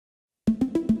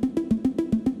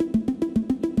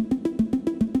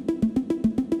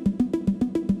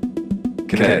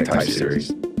Kinetic type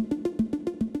series.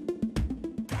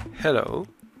 Hello,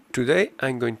 today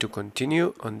I'm going to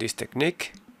continue on this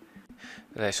technique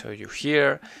that I show you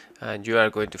here, and you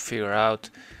are going to figure out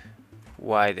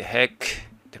why the heck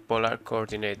the polar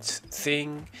coordinates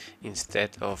thing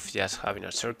instead of just having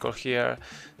a circle here.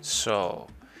 So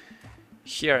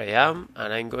here I am,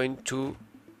 and I'm going to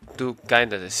do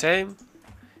kind of the same.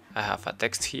 I have a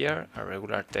text here, a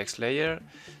regular text layer,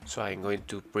 so I'm going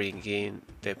to bring in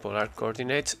the polar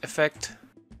coordinates effect.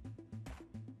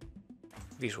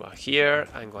 This one here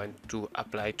I'm going to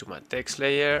apply to my text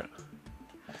layer,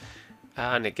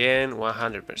 and again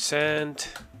 100%,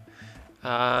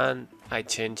 and I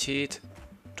change it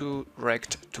to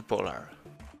rect to polar.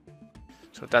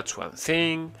 So that's one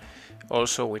thing.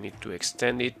 Also we need to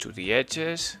extend it to the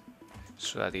edges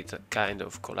so that it kind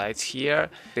of collides here.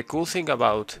 The cool thing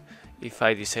about if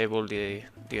I disable the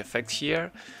effect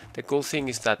here, the cool thing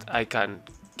is that I can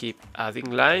keep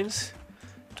adding lines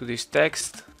to this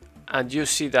text, and you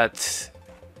see that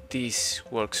this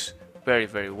works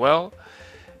very well.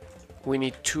 We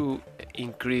need to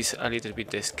increase a little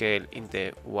bit the scale in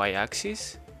the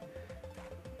y-axis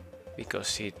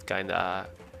because it kinda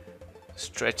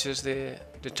stretches the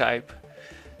type.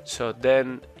 So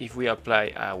then if we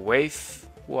apply a wave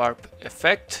warp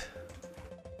effect,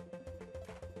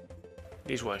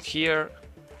 this one here,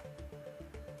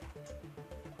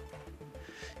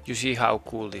 you see how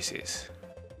cool this is.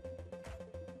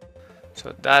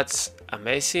 So that's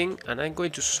amazing, and I'm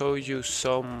going to show you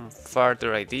some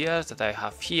further ideas that I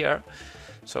have here.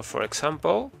 So for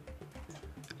example,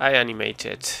 I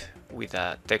animated with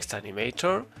a text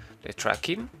animator the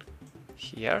tracking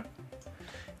here.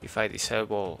 If I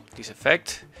disable this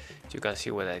effect, you can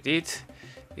see what I did.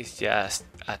 It's just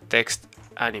a text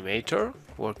animator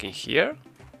working here,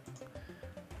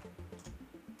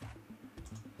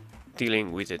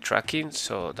 dealing with the tracking,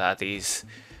 so that is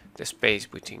the space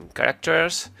between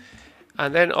characters.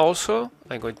 And then also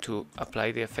I'm going to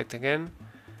apply the effect again.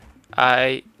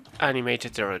 I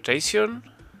animated the rotation,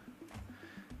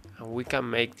 and we can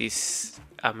make this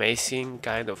amazing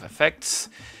kind of effects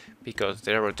because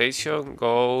the rotation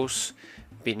goes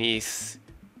beneath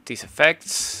these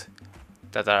effects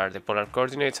that are the polar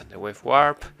coordinates and the wave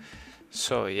warp.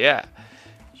 So yeah,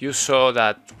 you saw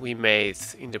that we made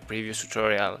in the previous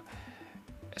tutorial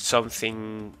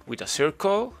something with a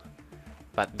circle,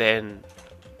 but then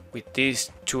with these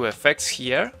two effects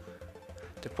here,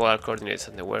 the polar coordinates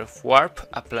and the wave warp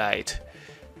applied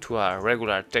to a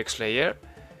regular text layer,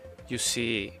 you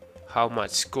see how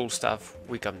much cool stuff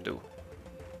we can do.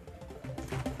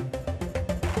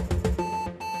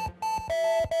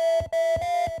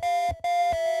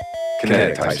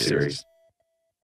 Kinetic type series.